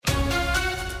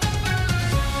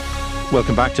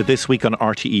Welcome back to This Week on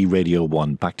RTE Radio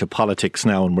 1. Back to politics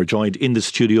now, and we're joined in the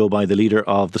studio by the leader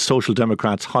of the Social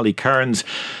Democrats, Holly Cairns,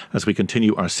 as we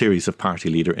continue our series of party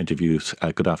leader interviews.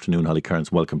 Good afternoon, Holly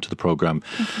Cairns. Welcome to the programme.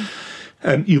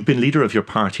 You've been leader of your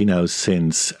party now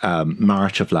since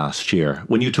March of last year.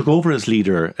 When you took over as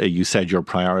leader, you said your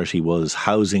priority was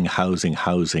housing.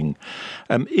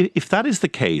 If that is the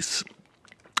case,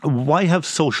 why have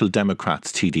Social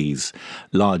Democrats TDs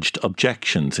lodged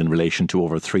objections in relation to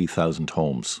over 3,000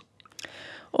 homes?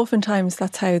 Oftentimes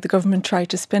that's how the government tried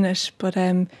to spin it, but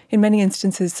in many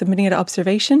instances submitting an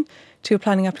observation to a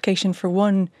planning application for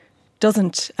one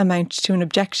doesn't amount to an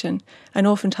objection. And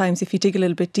oftentimes, if you dig a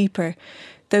little bit deeper,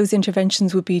 those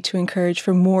interventions would be to encourage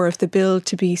for more of the bill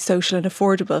to be social and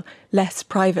affordable, less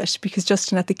private, because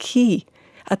Justin, at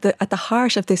the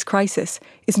heart of this crisis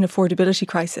is an affordability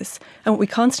crisis. And what we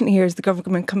constantly hear is the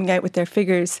government coming out with their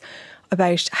figures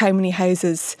about how many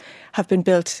houses have been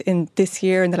built in this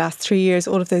year, in the last 3 years,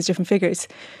 all of those different figures.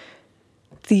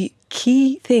 The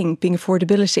key thing being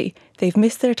affordability. They've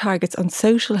missed their targets on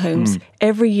social homes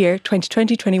every year,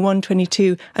 2020, 21,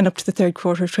 22 and up to the third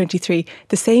quarter of 23.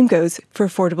 The same goes for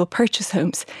affordable purchase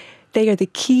homes. They are the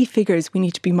key figures we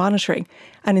need to be monitoring.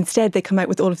 And instead they come out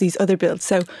with all of these other bills.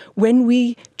 So when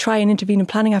we try and intervene in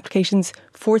planning applications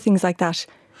for things like that,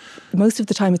 most of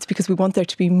the time it's because we want there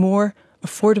to be more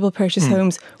affordable purchase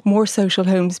homes, more social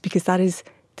homes, because that is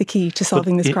the key to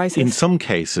solving this crisis. In some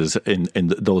cases, in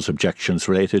those objections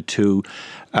related to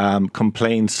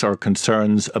complaints or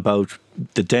concerns about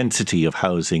the density of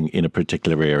housing in a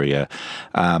particular area,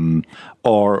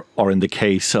 or in the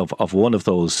case of one of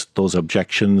those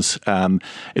objections,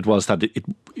 it was that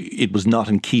it was not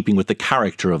in keeping with the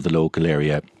character of the local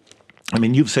area. I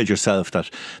mean, you've said yourself that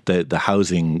the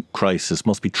housing crisis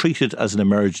must be treated as an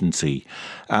emergency.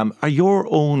 Are your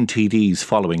own TDs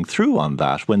following through on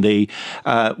that when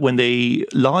they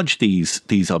lodge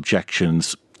these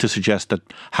objections to suggest that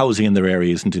housing in their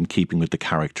area isn't in keeping with the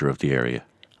character of the area?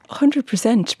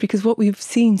 100%, because what we've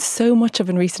seen so much of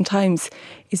in recent times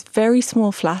is very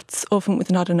small flats, often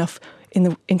with not enough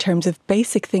in terms of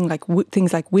basic things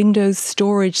like windows,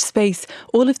 storage, space.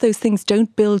 All of those things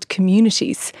don't build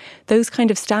communities. Those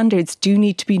kind of standards do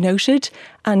need to be noted,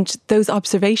 and those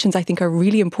observations I think are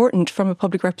really important from a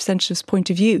public representative's point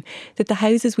of view, that the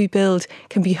houses we build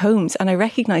can be homes. And I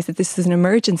recognise that this is an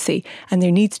emergency and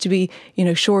there needs to be,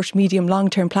 short, medium,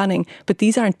 long-term planning, but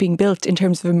these aren't being built in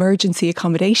terms of emergency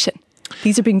accommodation.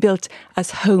 These are being built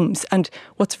as homes, and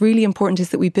what's really important is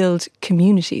that we build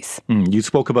communities. You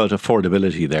spoke about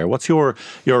affordability there. What's your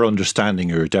understanding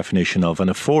or definition of an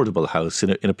affordable house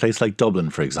in a place like Dublin,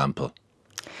 for example?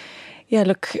 Yeah,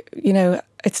 look,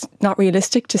 it's not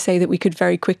realistic to say that we could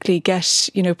very quickly get,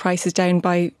 prices down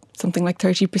by something like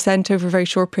 30% over a very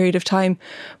short period of time.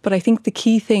 But I think the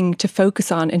key thing to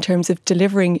focus on in terms of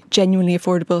delivering genuinely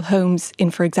affordable homes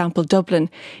in, for example, Dublin,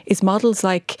 is models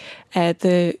like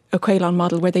the O'Quailon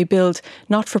model, where they build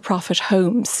not-for-profit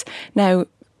homes. Now,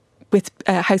 with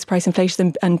house price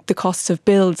inflation and the costs of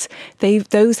builds,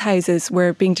 those houses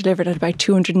were being delivered at about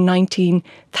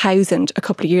 219,000 a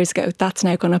couple of years ago. That's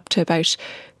now gone up to about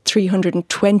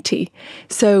 320.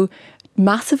 So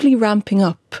massively ramping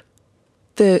up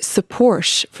the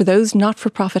support for those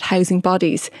not-for-profit housing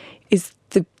bodies is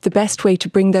the best way to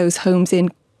bring those homes in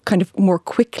kind of more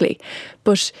quickly.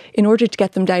 But in order to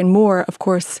get them down more, of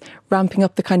course, ramping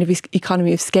up the kind of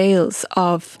economy of scales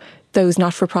of those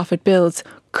not-for-profit builds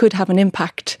could have an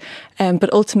impact.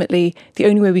 But ultimately, the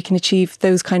only way we can achieve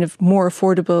those kind of more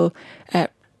affordable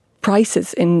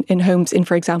prices in homes in,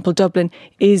 for example, Dublin,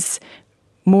 is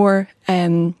more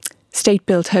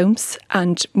state-built homes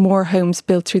and more homes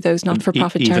built through those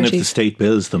not-for-profit charities. Even if the state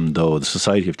builds them, though, the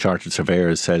Society of Chartered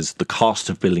Surveyors says the cost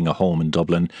of building a home in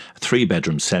Dublin, a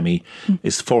 3-bedroom semi,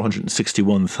 is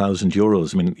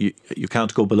 €461,000. I mean, you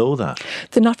can't go below that.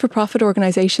 The not-for-profit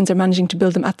organisations are managing to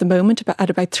build them at the moment at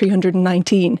about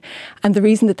 319. And the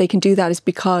reason that they can do that is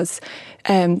because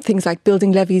things like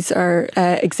building levies are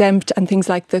exempt, and things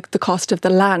like the cost of the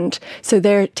land. So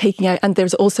they're taking out, and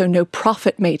there's also no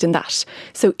profit made in that.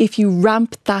 So if you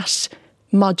ramp that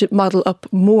model up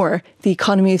more, the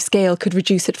economy of scale could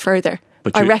reduce it further.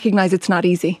 I recognise it's not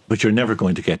easy. But you're never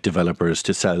going to get developers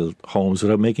to sell homes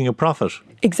without making a profit.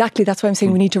 Exactly. That's why I'm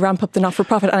saying we need to ramp up the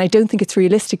not-for-profit. And I don't think it's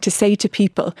realistic to say to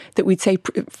people that we'd say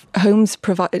homes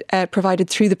provided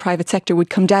through the private sector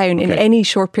would come down in any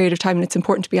short period of time. And it's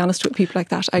important to be honest with people like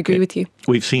that. I agree with you.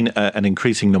 We've seen an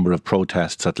increasing number of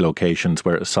protests at locations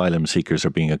where asylum seekers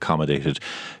are being accommodated.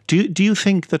 Do you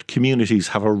think that communities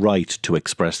have a right to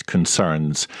express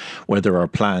concerns where there are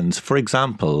plans, for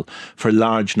example, for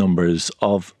large numbers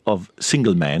of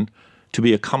single men to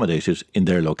be accommodated in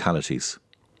their localities?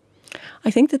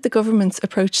 I think that the government's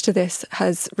approach to this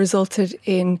has resulted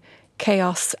in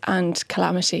chaos and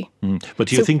calamity. But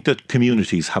do you think that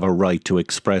communities have a right to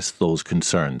express those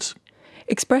concerns?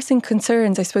 Expressing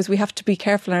concerns, I suppose we have to be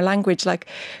careful in our language. Like,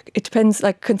 it depends,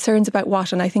 like, concerns about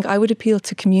what? And I think I would appeal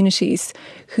to communities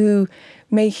who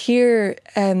may hear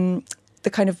the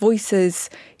kind of voices,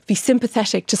 be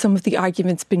sympathetic to some of the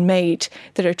arguments being made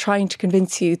that are trying to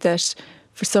convince you that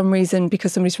for some reason,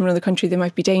 because somebody's from another country, they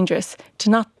might be dangerous. To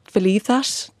not believe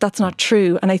that, that's not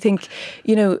true. And I think,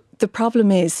 the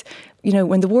problem is,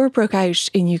 when the war broke out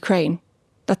in Ukraine,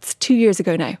 that's 2 years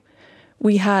ago now,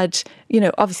 we had,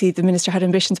 obviously the minister had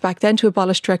ambitions back then to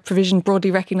abolish direct provision, broadly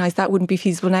recognised that wouldn't be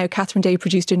feasible now. Catherine Day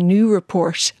produced a new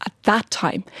report at that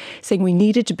time saying we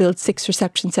needed to build 6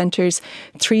 reception centres,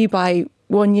 3 by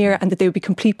 1 year, and that they would be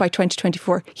complete by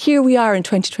 2024. Here we are in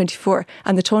 2024,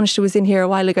 and the Taoiseach was in here a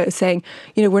while ago saying,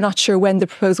 we're not sure when the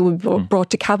proposal will be brought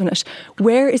to Cabinet.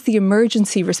 Where is the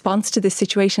emergency response to this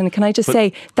situation? And can I just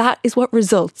say, that is what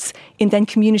results in then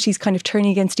communities kind of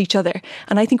turning against each other.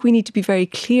 And I think we need to be very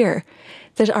clear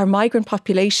that our migrant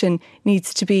population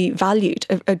needs to be valued.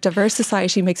 A diverse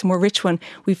society makes a more rich one.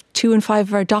 We've 2 in 5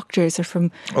 of our doctors are from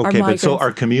our migrants. Okay, but so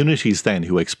are communities then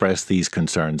who express these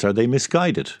concerns, are they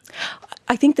misguided?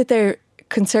 I think that they're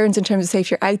concerns in terms of, say, if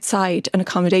you're outside an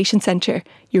accommodation centre,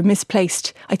 you're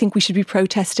misplaced. I think we should be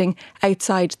protesting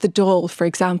outside the Dáil, for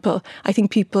example. I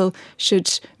think people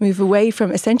should move away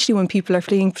from, essentially, when people are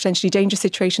fleeing potentially dangerous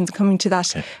situations and coming to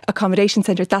that accommodation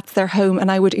centre, that's their home.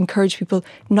 And I would encourage people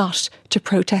not to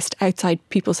protest outside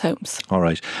people's homes. All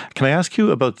right. Can I ask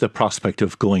you about the prospect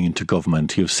of going into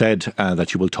government? You've said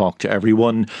that you will talk to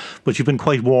everyone, but you've been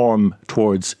quite warm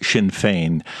towards Sinn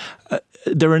Féin.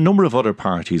 There are a number of other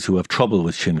parties who have trouble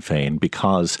with Sinn Féin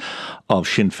because of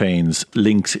Sinn Féin's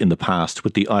links in the past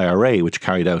with the IRA, which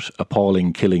carried out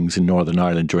appalling killings in Northern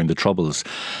Ireland during the Troubles.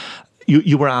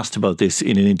 You were asked about this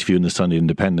in an interview in the Sunday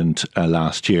Independent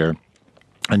last year.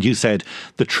 And you said,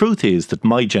 the truth is that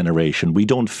my generation, we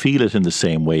don't feel it in the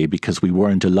same way because we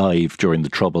weren't alive during the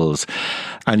Troubles.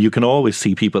 And you can always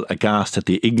see people aghast at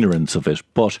the ignorance of it.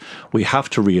 But we have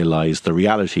to realise the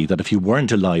reality that if you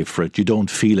weren't alive for it, you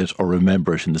don't feel it or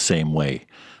remember it in the same way.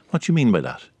 What do you mean by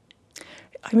that?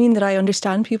 I mean that I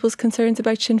understand people's concerns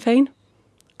about Sinn Féin.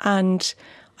 And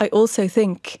I also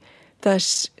think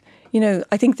that,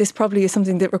 I think this probably is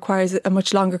something that requires a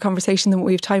much longer conversation than what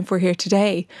we have time for here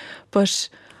today. But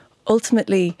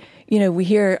ultimately, we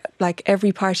hear like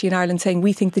every party in Ireland saying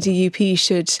we think the DUP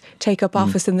should take up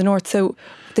office in the north. So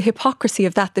the hypocrisy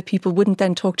of that people wouldn't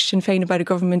then talk to Sinn Féin about a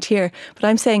government here. But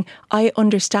I'm saying I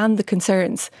understand the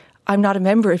concerns. I'm not a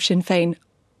member of Sinn Féin.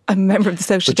 I'm a member of the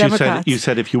Social Democrats. You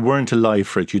said if you weren't alive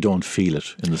for it, you don't feel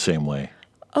it in the same way.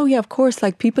 Oh yeah, of course.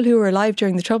 Like people who were alive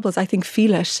during the Troubles, I think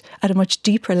feel it at a much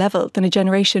deeper level than a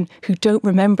generation who don't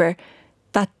remember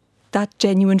that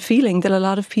genuine feeling that a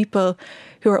lot of people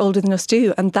who are older than us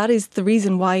do. And that is the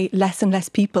reason why less and less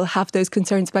people have those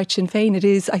concerns about Sinn Féin. It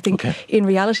is, I think, in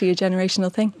reality, a generational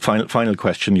thing. Final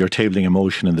question. You're tabling a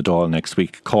motion in the Dáil next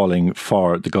week calling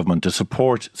for the government to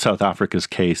support South Africa's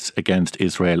case against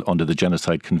Israel under the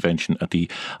Genocide Convention at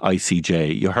the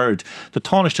ICJ. You heard the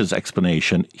Taoiseach's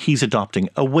explanation. He's adopting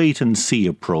a wait-and-see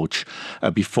approach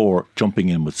before jumping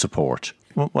in with support.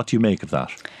 What do you make of that?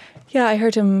 Yeah, I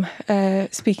heard him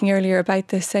speaking earlier about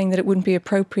this, saying that it wouldn't be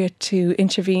appropriate to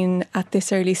intervene at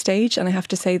this early stage. And I have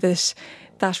to say that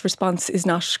that response is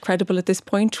not credible at this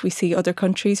point. We see other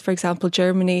countries, for example,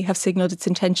 Germany, have signalled its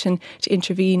intention to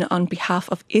intervene on behalf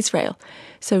of Israel.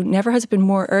 So never has it been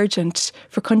more urgent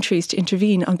for countries to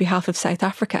intervene on behalf of South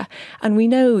Africa. And we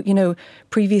know,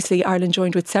 previously Ireland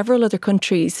joined with several other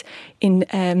countries in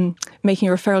making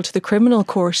a referral to the criminal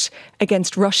court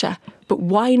against Russia. But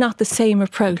why not the same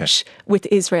approach with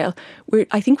Israel?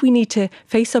 I think we need to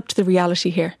face up to the reality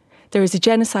here. There is a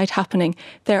genocide happening.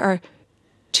 There are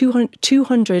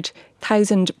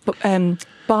 200,000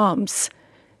 bombs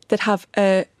that have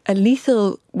a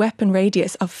lethal weapon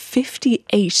radius of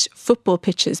 58 football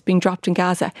pitches being dropped in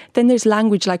Gaza. Then there's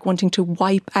language like wanting to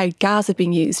wipe out Gaza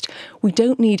being used. We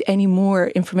don't need any more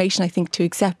information, I think, to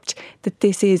accept that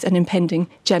this is an impending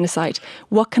genocide.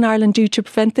 What can Ireland do to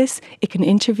prevent this? It can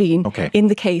intervene in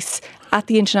the case at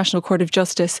the International Court of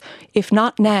Justice. If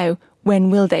not now,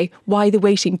 when will they? Why the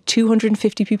waiting?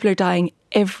 250 people are dying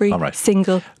every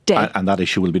single day. And that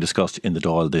issue will be discussed in the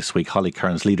Dáil this week. Holly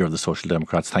Cairns, leader of the Social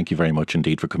Democrats, thank you very much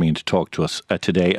indeed for coming in to talk to us today.